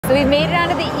so we made it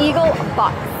onto the Eagle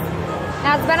Bucks.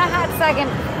 Now it's been a hot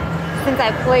second since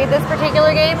I played this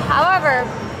particular game. However,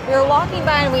 we were walking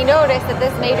by and we noticed that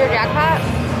this major jackpot,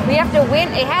 we have to win,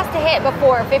 it has to hit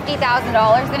before $50,000,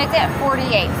 and it's at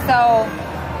 48. So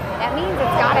that means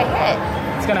it's gotta hit.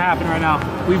 It's gonna happen right now.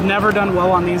 We've never done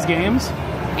well on these games.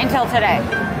 Until today.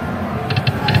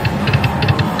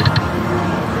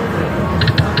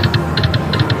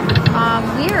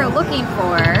 We are looking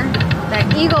for that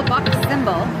Eagle Buck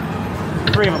symbol.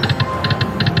 3 of them.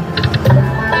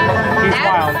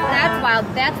 That's wild.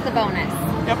 That's the bonus.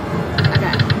 Yep.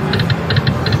 Okay.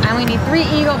 And we need 3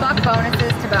 Eagle Buck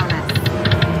bonuses to bonus.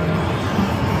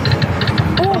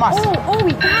 Oh,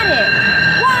 we got it.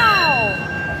 Wow.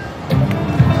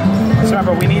 So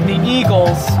remember, we need the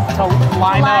Eagles to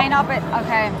line up.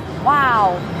 Okay.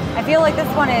 Wow. I feel like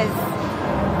this one is...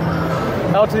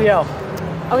 L to the L.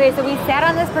 Okay, so we sat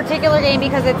on this particular game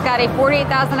because it's got a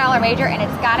 $48,000 major and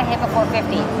it's got to hit before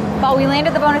 50. But we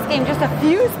landed the bonus game just a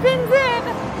few spins in.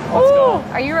 Let's go.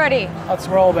 Are you ready? Let's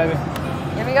roll, baby.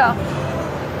 Here we go.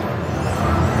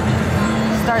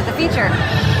 Start the feature.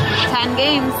 10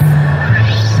 games.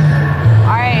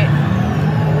 All right.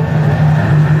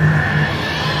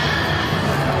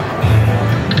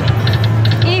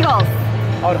 Eagles.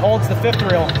 Oh, it holds the 5th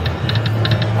reel.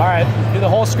 All right, do the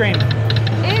whole screen.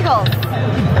 Eagles.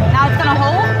 Now it's gonna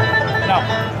hold? No,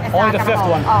 It's only not the gonna 5th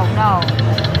hold. one. Oh no.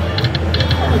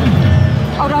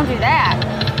 Oh, don't do that.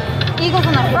 Eagles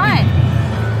in the front.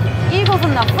 Eagles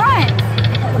in the front.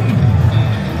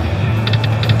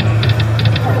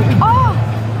 Oh.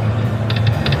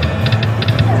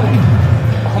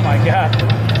 Oh my God.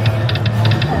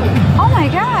 Oh my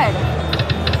God.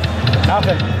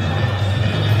 Nothing.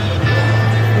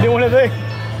 You doing anything?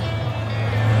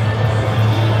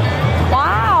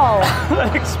 Wow.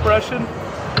 That expression.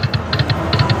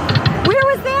 Where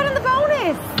was that in the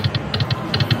bonus?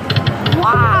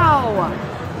 Wow.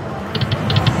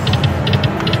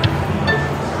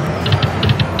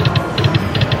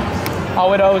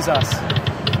 Oh, it owes us.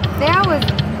 That was,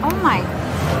 oh my.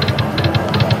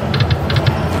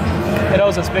 It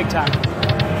owes us big time.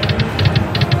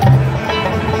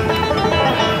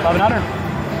 1100.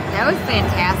 That was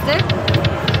fantastic.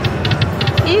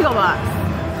 Eagle Bucks.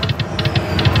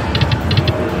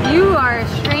 You are a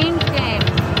strange game.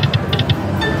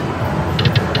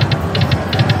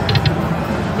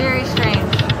 Very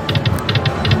strange.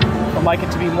 I'd like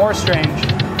it to be more strange.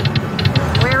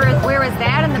 Where was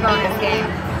that in the bonus game?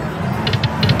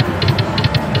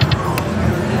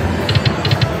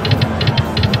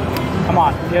 Come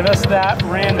on, give us that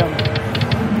random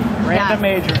Yes.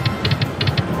 major.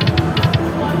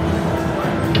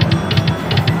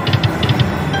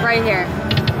 Right here.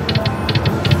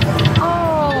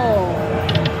 Oh.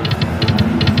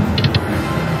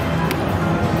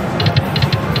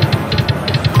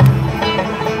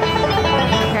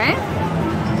 Okay.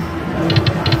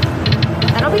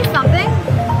 That'll be something.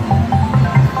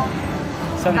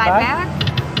 75? Back.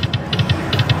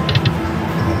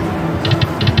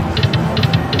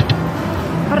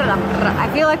 I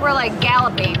feel like we're like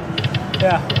galloping.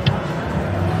 Yeah.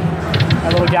 A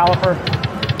little galloper.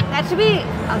 That should be,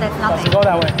 oh, that's nothing. Let's go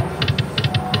that way.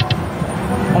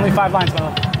 Only 5 lines,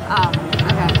 Bella. Oh,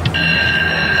 okay.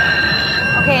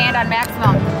 Okay, and on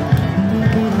maximum.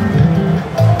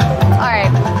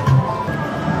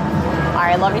 All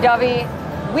right, lovey-dovey.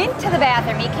 Went to the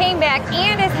bathroom. He came back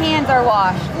and his hands are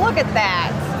washed. Look at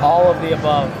that. All of the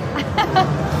above.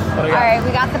 What do we got? All right,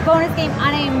 we got the bonus game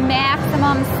on a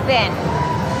maximum spin.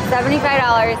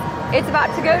 $75. It's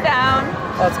about to go down.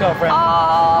 Let's go, friend.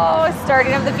 Oh,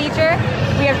 starting of the feature.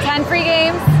 We have 10 free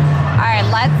games. All right,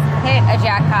 let's hit a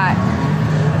jackpot.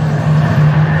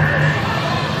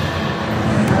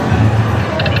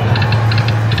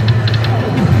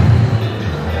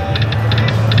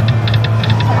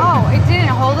 Oh, it didn't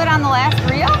hold it on the last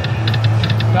reel?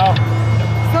 No.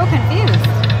 So confused.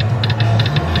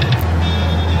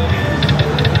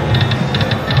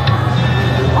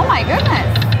 Oh my goodness.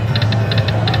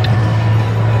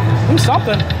 Do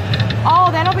something. Oh,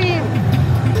 that'll be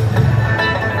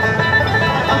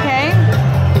okay.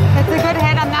 That's a good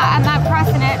hit. I'm not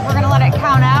pressing it. We're gonna let it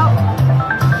count out.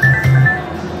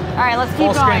 All right, let's keep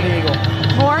Full going. screen eagle.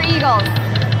 More eagles.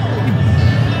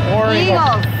 More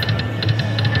Eagles.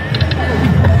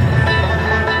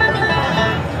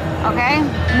 Okay,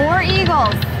 more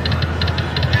eagles.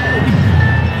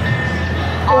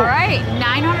 All right,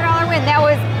 $900 win. That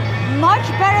was much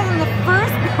better than the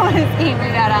first bonus game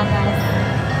we got on this.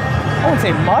 I wouldn't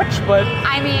say much, but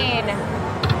I mean,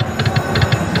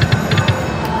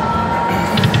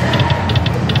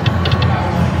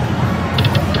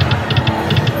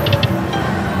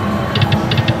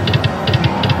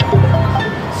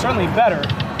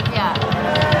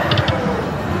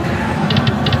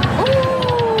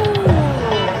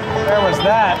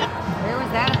 that? Where was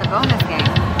that at the bonus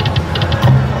game?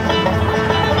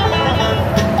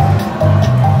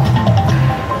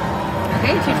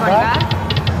 Okay, $2.25.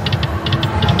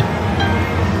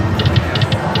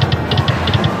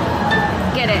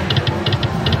 Get it.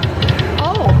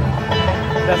 Oh.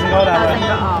 Doesn't go that way.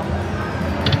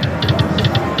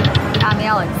 Got me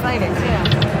all excited too.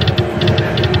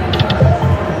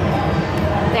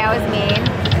 That was mean.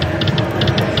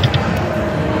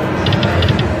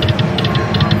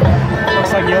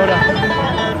 Looks like Yoda.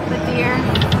 The deer.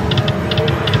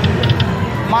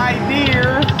 My dear.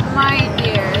 My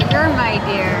dear. You're my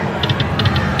dear.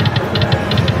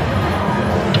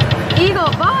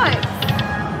 Eagle Bucks.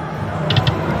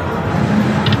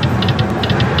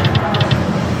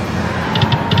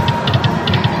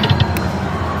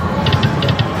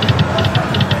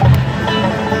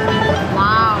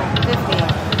 Wow, 50.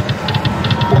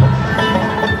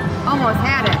 Almost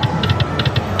had it.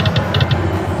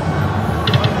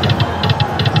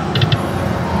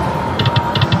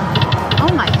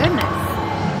 Oh my goodness.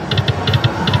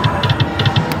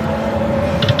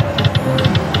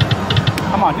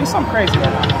 Come on, do something crazy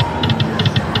right now.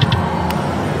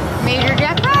 Major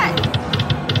jackpot.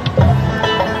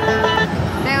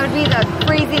 That would be the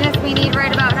craziness we need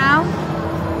right about now.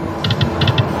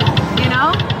 You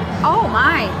know? Oh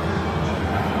my.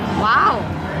 Wow.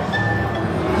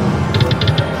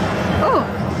 Ooh.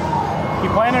 You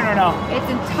playing it or no? It's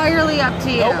entirely up to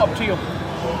you. Nope, up to you.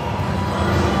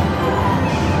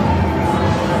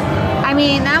 I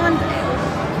mean, that one,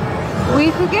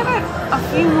 we could give it a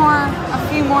few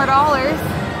more dollars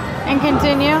and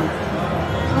continue.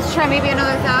 Let's try maybe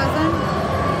another 1,000.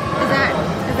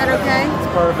 Is that okay?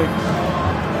 It's perfect.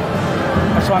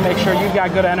 I just want to make sure you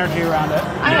got good energy around it.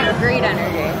 I have great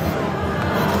energy.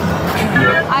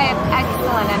 I have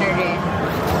excellent energy.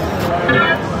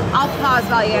 I'll pause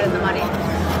while you added the money.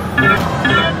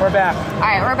 We're back.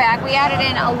 All right, we're back. We added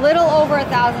in a little over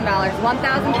 $1,000,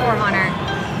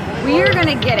 $1,400. We are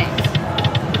gonna get it.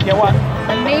 Get what?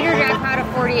 A major jackpot of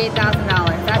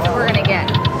 $48,000. That's what we're gonna get.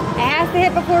 It has to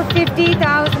hit before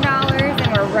 $50,000,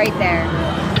 and we're right there.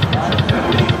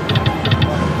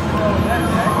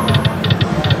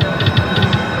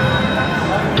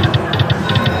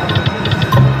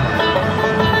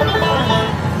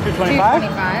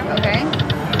 $225, okay.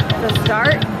 So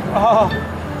start. Oh.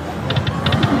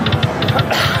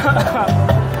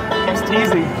 It's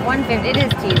teasing. 150, it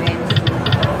is teasing.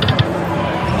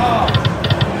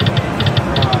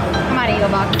 Come on, Eagle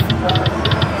Bucks.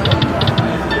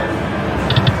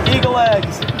 Eagle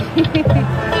eggs.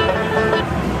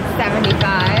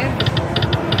 75.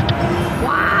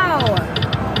 Wow.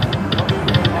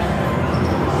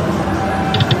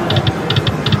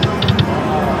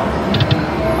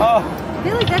 Oh. I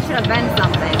feel like that should have been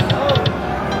something.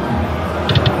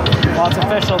 Well, it's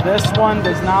official. This one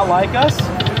does not like us.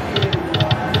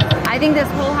 I think this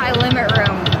whole high limit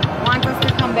room wants us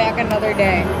to come back another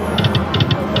day.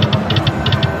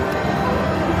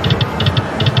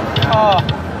 Oh.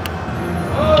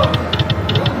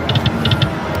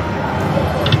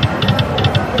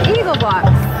 Eagle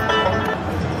Bucks.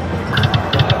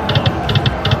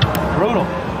 Brutal.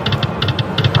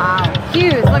 Wow.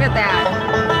 Hughes, look at that.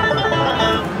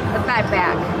 The fat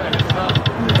back.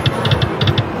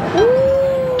 Ooh.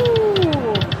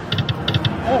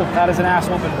 Oh, that is an ass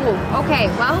whooping. Ooh. Okay,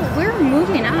 well, we're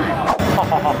moving on.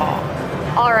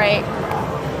 All right.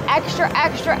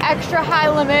 Extra high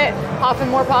limit Huff and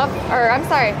more puff, or I'm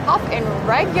sorry, Huff and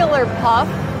regular puff,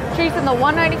 chasing the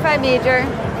 195 major,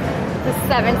 the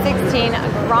 716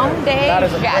 Grande That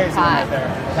is a crazy one jackpot. right there.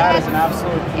 That is an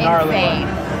absolute gnarly Insane.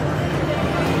 one.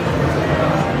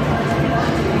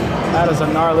 That is a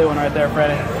gnarly one right there,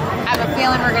 Freddie. I have a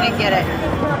feeling we're gonna get it.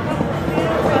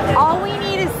 All we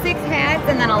need is 6 hats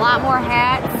and then a lot more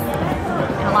hats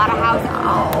and a lot of houses.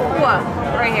 Oh,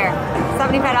 right here.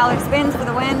 $75 spins for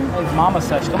the win. It's mama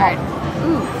such. Come on.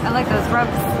 Ooh, I like those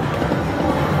rubs.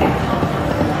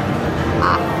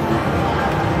 Ah.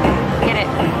 Get it.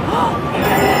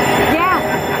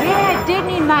 Yeah, it did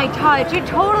need my touch. It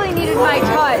totally needed my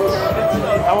touch.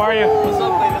 How are you? What's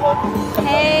up, lady luck?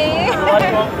 Hey.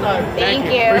 Thank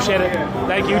you. Appreciate it.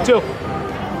 Thank you too.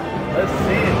 Let's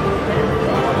see it.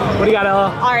 What do you got, Ella?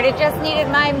 All right, it just needed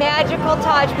my magical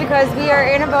touch because we are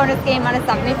in a bonus game on a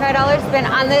 $75 spin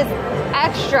on this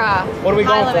extra. What are we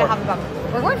going for? Huff N Puff.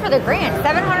 We're going for the grand,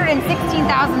 $716,000.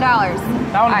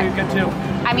 That one would be good too.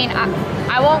 I mean,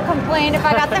 I won't complain if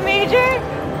I got the major.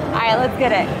 All right, let's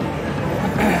get it.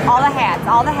 All the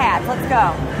hats, let's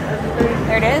go.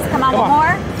 There it is, come on, one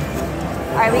more.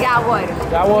 All right, we got wood.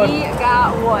 Got wood. We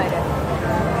got wood.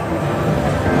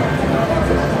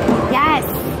 Yes,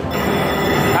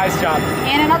 Nice job.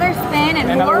 And another spin and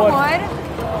Another more wood. wood.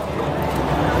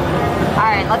 All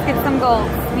right, let's get some gold.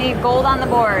 We need gold on the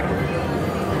board.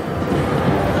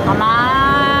 Come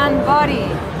on, buddy.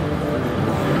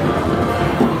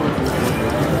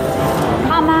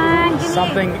 Come on, give me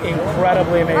Something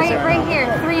incredibly amazing. right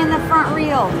here. 3 in the front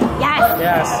reel. Yes.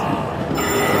 Yes.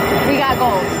 We got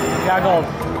gold. You got gold.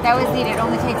 That was needed. It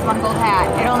only takes 1 gold hat.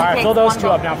 It only All right, takes fill those 1 two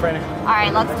gold. up now, Franny. All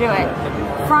right, let's do it.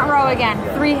 Front row again.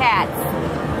 3 hats.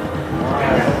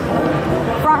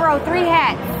 Front row, 3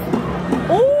 hats.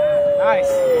 Ooh. Nice.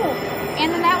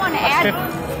 And then that one adds.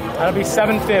 That'll be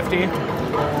 $750.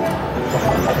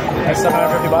 That's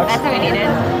 $750. That's what we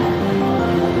needed.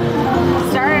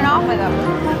 Starting off with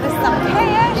some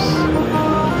cash.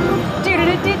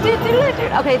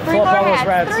 Okay, 3 Full more of those hats.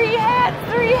 reds. 3 hats.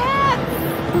 3 hats.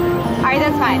 All right,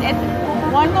 that's fine.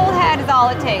 1 gold hat is all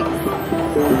it takes.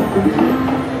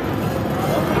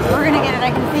 We're gonna get it.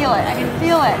 I can feel it. I can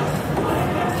feel it.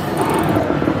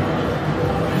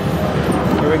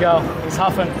 Here we go. He's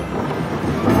huffing.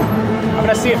 I'm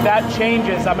gonna see if that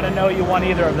changes. I'm gonna know you won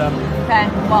either of them. Okay,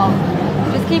 well,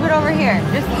 just keep it over here.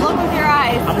 Just look with your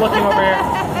eyes. I'm looking over here.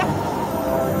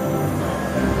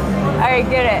 All right,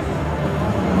 get it.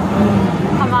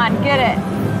 Come on, get it.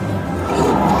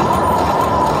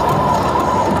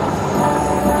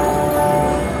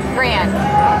 Grand.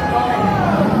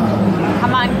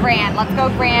 Come on, Grand. Let's go,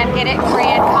 Grand. Get it,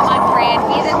 Grand. Come on, Grand.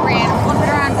 Be the Grand. Flip it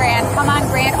around, Grand. Come on,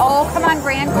 Grand. Oh, come on,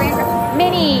 Grand. Grand.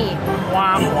 Mini.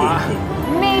 Wah, wah.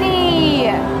 Mini.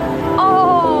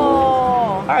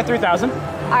 Oh. All right, 3,000. All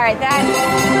right, that's fine.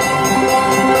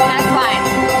 That's fine.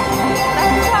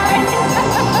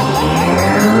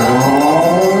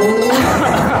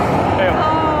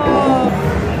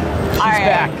 All right,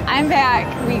 back. I'm back.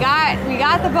 We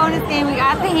got the bonus game. We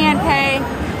got the hand pay.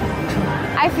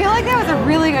 I feel like that was a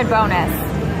really good bonus.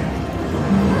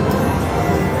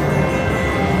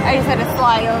 I just had to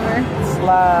slide over.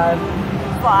 Slide.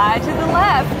 Slide to the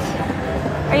left.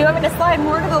 Are you want me to slide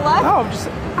more to the left? No,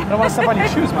 I don't want to step on your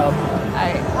shoes, my love. All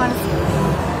right, want to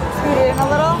scoot it in a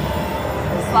little?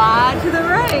 Slide to the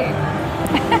right.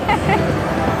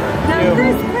 Now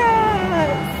crisscross.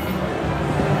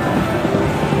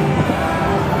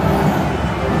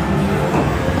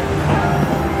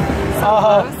 So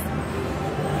close.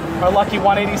 Our lucky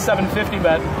 187.50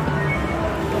 bet.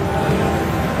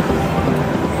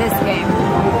 This game.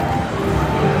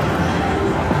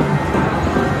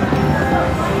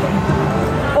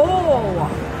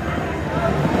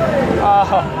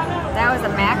 That was a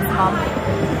maximum.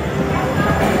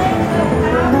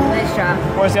 Nice job.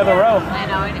 Where's the other row? I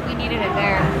know, we needed it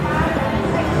there.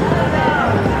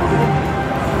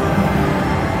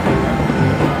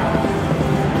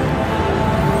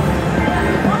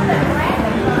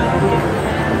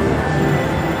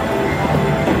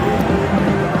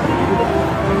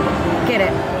 Get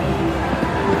it.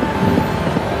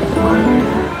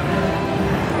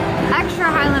 Extra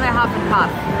high limit Huff N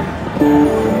Puff.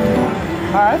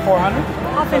 All right, 400.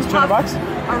 Huff N That's $200.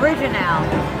 Puff original.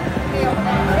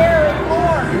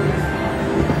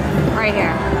 Right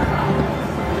here.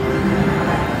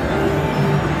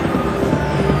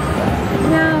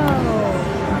 No.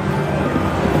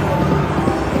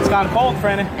 It's gone cold,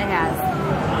 Franny. It has.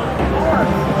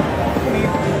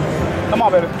 Come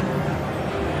on, baby.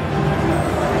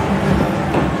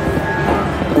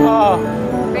 Oh,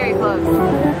 Very close.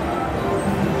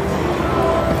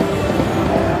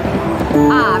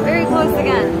 Ah, very close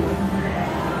again.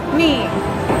 Me.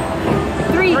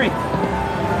 3. 3.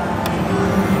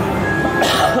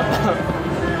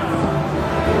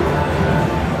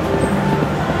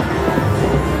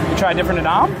 You try a different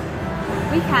anom?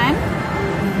 We can.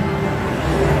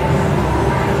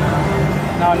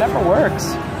 No, it never works.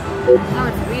 No,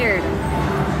 it's weird.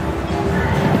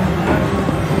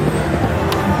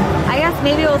 I guess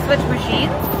maybe we'll switch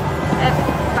machines if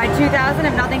by 2000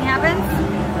 if nothing happens.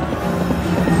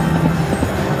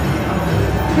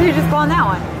 We could just go on that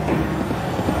one.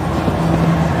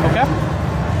 Okay.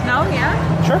 No, yeah.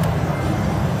 Sure.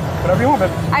 Whatever you want,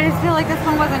 babe. I just feel like this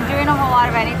one wasn't doing a whole lot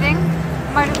of anything.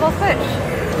 Might as well switch.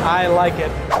 I like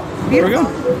it. Here we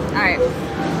Beautiful. go. All right.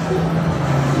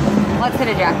 Let's hit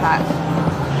a jackpot.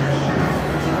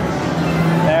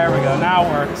 There we go. Now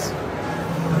it works.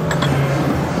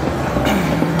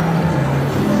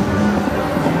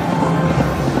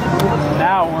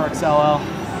 Now it works, LL.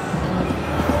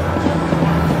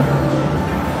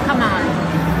 Come on.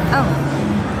 Oh.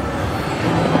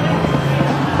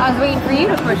 I was waiting for you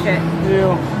to push it.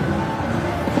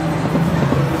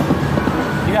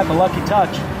 You got the lucky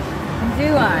touch.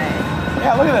 Do I?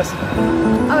 Yeah, look at this.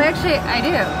 Oh, actually, I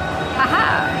do.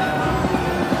 Haha.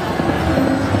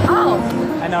 Oh.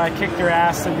 I know, I kicked your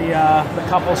ass in the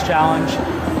couples challenge.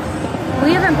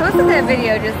 We haven't posted that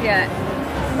video just yet.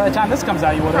 By the time this comes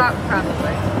out, you would have.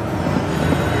 Probably.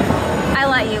 I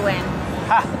let you win.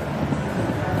 Ha!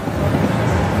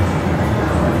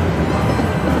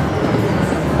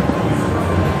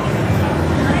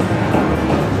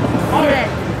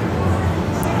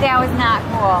 That was not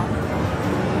cool.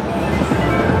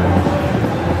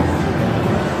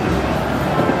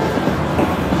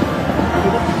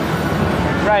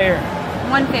 Right here.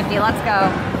 150, let's go.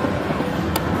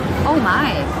 Oh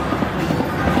my.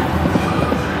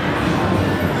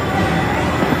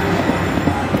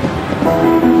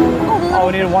 Oh,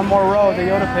 we needed one more row of the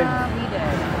Yoda pig. We did.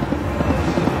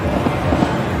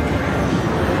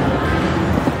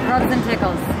 Rubs and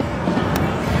tickles.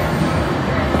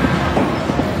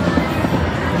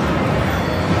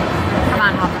 Come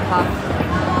on, Huff N Puff.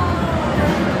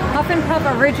 Huff N Puff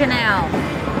Original.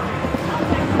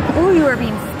 Ooh, you are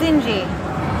being stingy.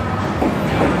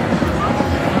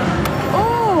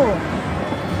 Ooh.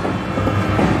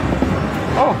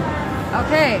 Oh.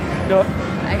 Okay. Do it.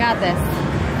 I got this.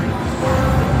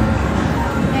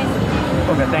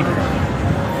 Okay, thank you.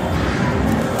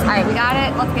 All right, we got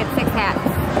it. Let's get 6 hats.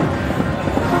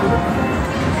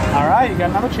 All right, you got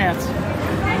another chance.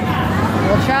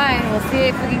 We'll try. We'll see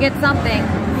if we can get something.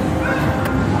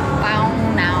 Bow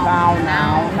now. Bow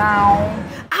now, now.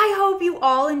 I hope you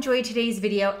all enjoyed today's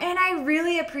video, and I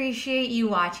really appreciate you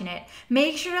watching it.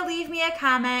 Make sure to leave me a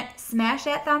comment, smash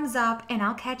that thumbs up, and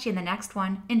I'll catch you in the next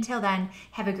one. Until then,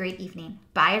 have a great evening.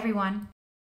 Bye, everyone.